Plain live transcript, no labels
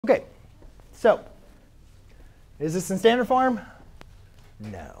OK, so is this in standard form?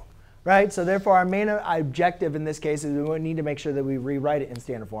 No. Right? So therefore, our main objective in this case is we need to make sure that we rewrite it in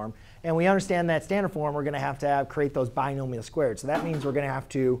standard form. And we understand that standard form, we're going to have create those binomial squared. So that means we're going to have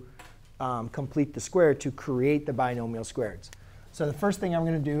to complete the square to create the binomial squareds. So the first thing I'm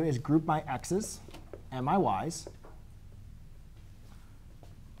going to do is group my x's and my y's.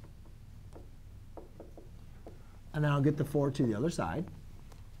 And then I'll get the 4 to the other side.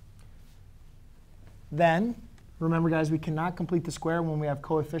 Then, remember, guys, we cannot complete the square when we have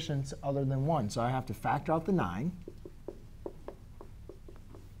coefficients other than 1. So I have to factor out the 9,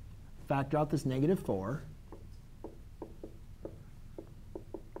 factor out this negative 4.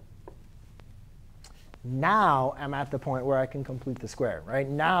 Now I'm at the point where I can complete the square. Right?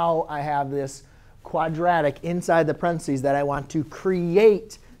 Now I have this quadratic inside the parentheses that I want to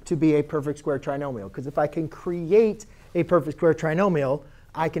create to be a perfect square trinomial. Because if I can create a perfect square trinomial,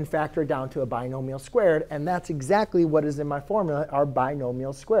 I can factor it down to a binomial squared. And that's exactly what is in my formula, our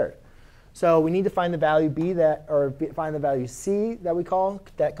binomial squared. So we need to find the value find the value c that we call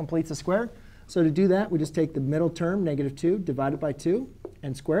that completes the square. So to do that, we just take the middle term, negative 2, divide it by 2,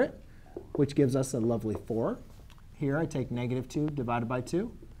 and square it, which gives us a lovely 4. Here I take negative 2 divided by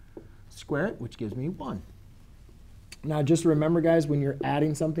 2, square it, which gives me 1. Now just remember, guys, when you're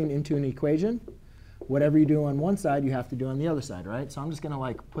adding something into an equation, whatever you do on one side, you have to do on the other side, right? So I'm just going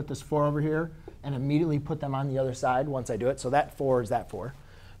to put this 4 over here and immediately put them on the other side once I do it. So that 4 is that 4.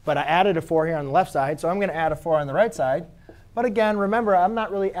 But I added a 4 here on the left side, so I'm going to add a 4 on the right side. But again, remember, I'm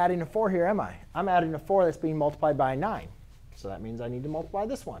not really adding a 4 here, am I? I'm adding a 4 that's being multiplied by 9. So that means I need to multiply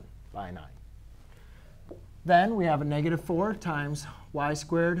this one by 9. Then we have a negative 4 times y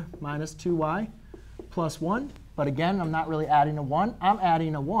squared minus 2y plus 1. But again, I'm not really adding a 1. I'm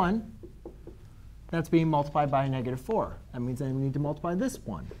adding a 1 that's being multiplied by a negative 4. That means I need to multiply this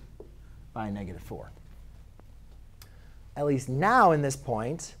one by a negative 4. At least now in this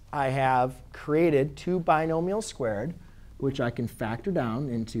point, I have created 2 binomials squared, which I can factor down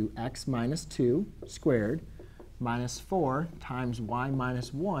into x minus 2 squared minus 4 times y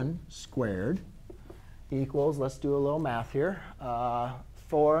minus 1 squared equals, let's do a little math here,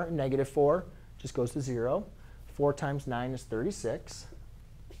 4, negative 4 just goes to 0. 4 times 9 is 36.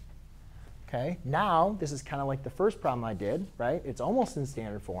 OK, now this is kind of like the first problem I did, right? It's almost in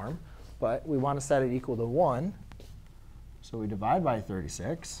standard form, but we want to set it equal to 1. So we divide by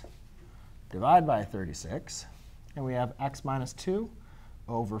 36, divide by 36, and we have x minus 2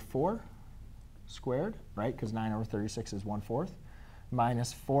 over 4 squared, right? Because 9 over 36 is 1/4.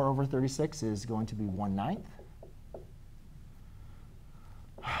 Minus 4 over 36 is going to be 1/9.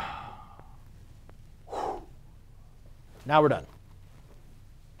 Now we're done.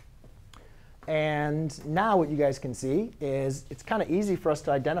 And now what you guys can see is it's kind of easy for us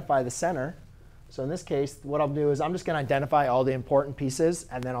to identify the center. So in this case, what I'll do is I'm just going to identify all the important pieces,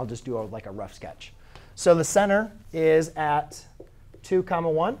 and then I'll just do a rough sketch. So the center is at 2,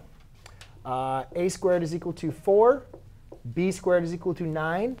 1. A squared is equal to 4. B squared is equal to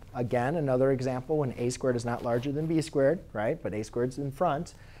 9. Again, another example when a squared is not larger than b squared, right? But a squared is in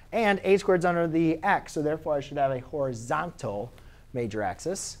front. And a squared is under the x, so therefore I should have a horizontal major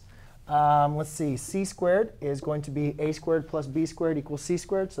axis. Let's see, c squared is going to be a squared plus b squared equals c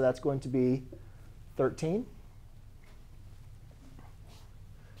squared, so that's going to be 13.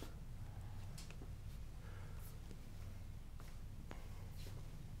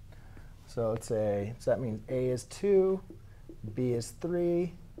 So that means a is 2, b is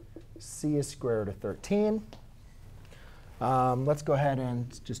 3, c is square root of 13. Let's go ahead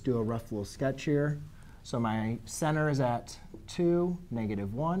and just do a rough little sketch here. So my center is at 2,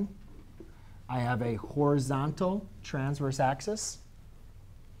 negative 1. I have a horizontal transverse axis.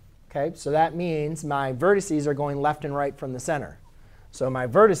 OK, so that means my vertices are going left and right from the center. So my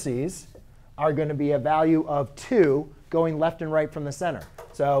vertices are going to be a value of 2 going left and right from the center.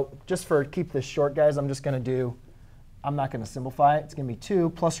 So just keep this short, guys, I'm not going to simplify it. It's going to be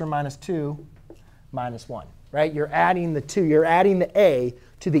 2 plus or minus 2 minus 1. Right? You're adding the 2. You're adding the a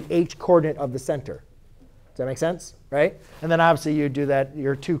to the h coordinate of the center. Does that make sense? Right? And then obviously you do that.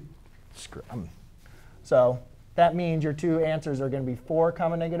 Your 2. So that means your 2 answers are going to be 4,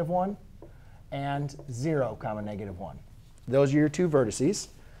 negative 1 and 0, negative 1. Those are your 2 vertices.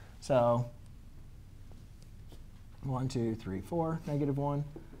 So 1, 2, 3, 4, negative 1,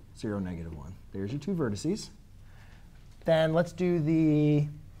 0, negative 1. There's your 2 vertices. Then let's do the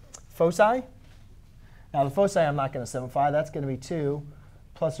foci. Now the foci I'm not going to simplify. That's going to be 2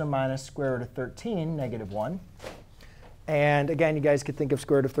 plus or minus square root of 13, negative 1. And again, you guys could think of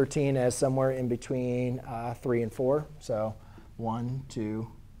square root of 13 as somewhere in between 3 and 4. So 1, 2,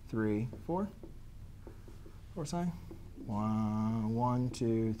 3, 4. Foci. 1,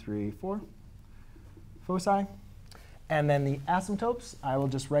 2, 3, 4. Foci. And then the asymptotes, I will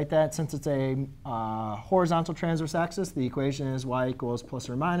just write that. Since it's a horizontal transverse axis, the equation is y equals plus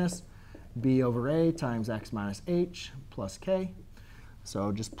or minus b over a times x minus h plus k.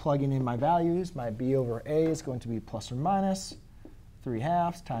 So just plugging in my values, my b over a is going to be plus or minus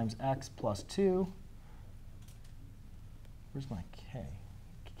 3/2 times x plus 2. Where's my k?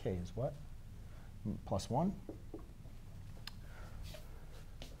 K is what? Plus 1.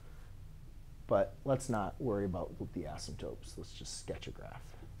 But let's not worry about the asymptotes. Let's just sketch a graph.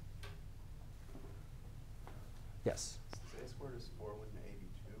 Yes? Since a squared is 4, wouldn't a be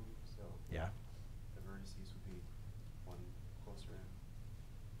 2? So yeah. The vertices would be 1 closer in.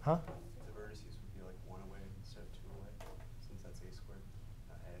 Huh? The vertices would be like 1 away instead of 2 away, since that's a squared,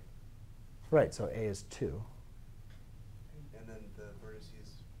 not a. Right, so a is 2. And then the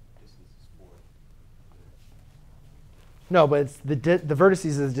vertices distance is 4. No, but it's the vertices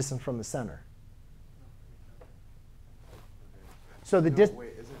is the distance from the center. So the No,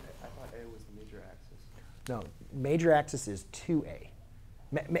 wait, isn't I thought a was the major axis. No, major axis is 2a.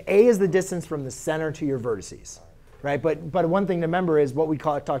 A is the distance from the center to your vertices, right? But one thing to remember is what we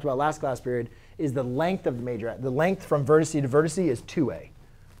talked about last class period is the length of the major. The length from vertice to vertice is 2a,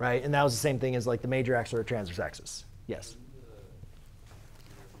 right? And that was the same thing as like the major axis or transverse axis. Yes.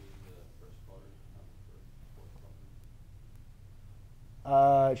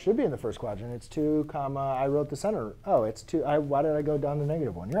 It should be in the first quadrant. It's 2 comma, I wrote the center. Oh, it's 2. Why did I go down to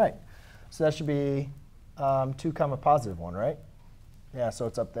 -1? You're right. So that should be 2 comma positive 1, right? Yeah, so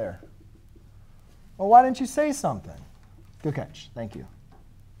it's up there. Well, why didn't you say something? Good catch. Thank you.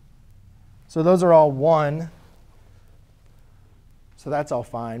 So those are all 1. So that's all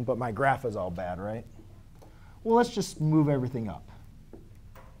fine, but my graph is all bad, right? Well, let's just move everything up.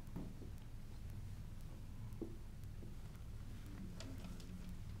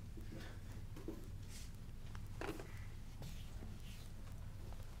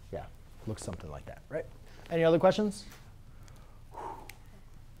 Looks something like that, right? Any other questions?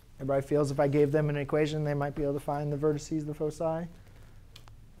 Everybody feels if I gave them an equation, they might be able to find the vertices, the foci?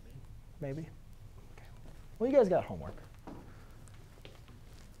 Maybe? Okay. Well, you guys got homework.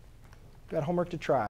 Got homework to try.